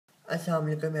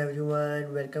Assalamualaikum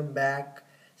everyone, welcome back.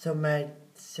 So my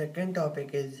second topic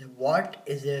is what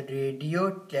is a radio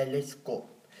telescope?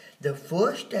 The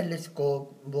first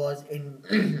telescope was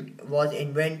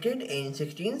invented in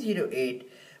 1608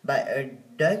 by a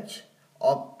Dutch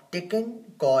optician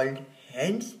called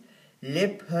Hans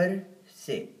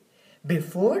Lippershey.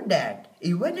 Before that,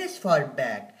 even as far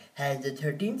back as the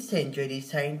 13th century,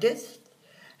 scientists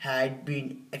had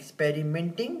been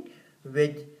experimenting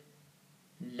with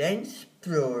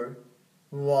Lensfleur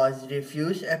was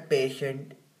refused a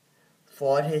patent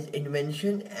for his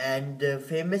invention, and the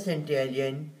famous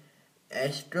Italian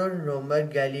astronomer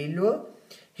Galileo,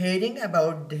 hearing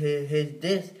about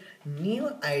this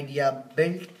new idea,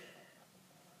 built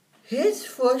his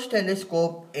first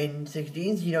telescope in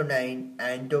 1609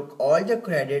 and took all the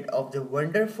credit of the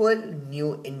wonderful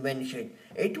new invention.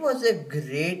 It was a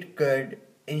great good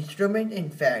instrument, in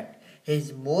fact.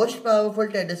 His most powerful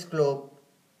teles-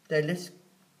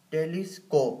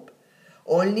 telescope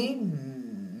only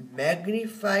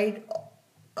magnified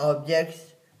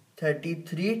objects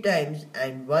 33 times,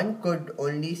 and one could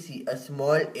only see a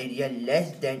small area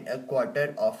less than a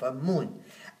quarter of a moon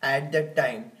at the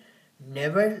time.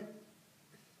 Never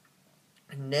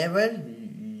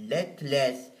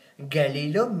Nevertheless,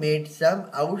 Galileo made some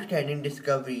outstanding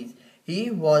discoveries.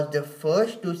 He was the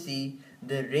first to see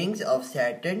the rings of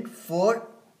Saturn, four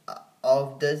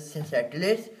of the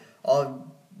satellites of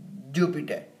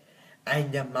Jupiter,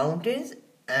 and the mountains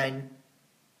and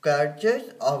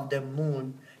curvatures of the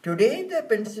moon. Today, the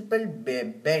principal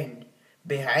bend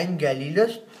behind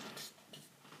Galileo's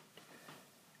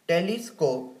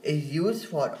telescope is used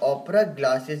for opera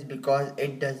glasses because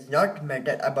it does not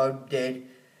matter about their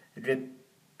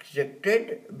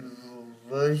restricted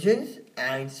versions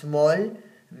and small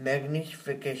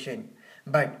magnification.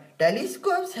 But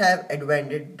telescopes have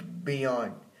advanced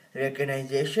beyond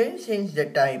recognition since the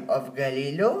time of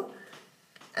Galileo,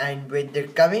 and with the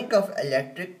coming of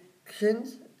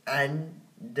electricians and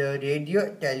the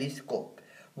radio telescope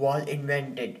was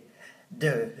invented.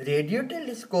 The radio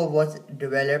telescope was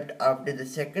developed after the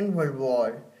Second World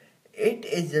War. It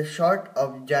is a sort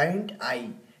of giant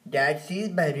eye that sees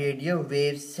by radio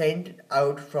waves sent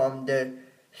out from the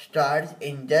stars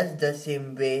in just the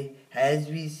same way as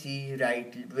we see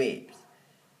light waves.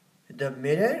 The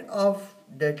mirror of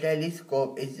the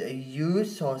telescope is a huge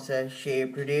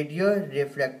saucer-shaped radio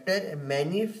reflector.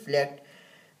 Many reflect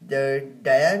the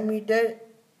diameter,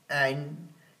 and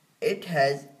it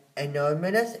has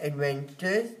enormous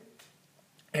advantage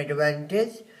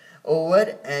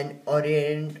over an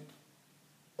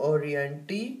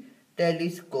orienty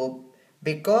telescope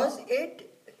because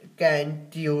it can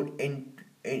tune in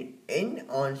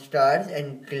on stars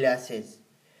and glasses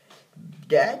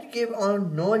that give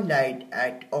on no light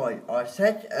at all, or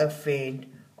such a faint,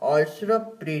 also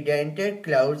predented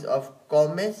clouds of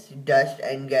comets, dust,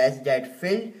 and gas that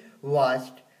fill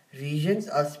vast regions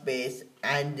of space.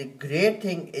 And the great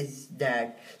thing is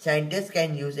that scientists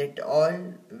can use it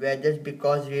all weathers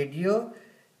because radio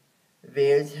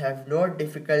waves have no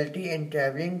difficulty in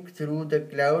traveling through the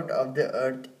cloud of the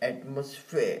Earth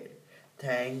atmosphere.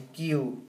 Thank you.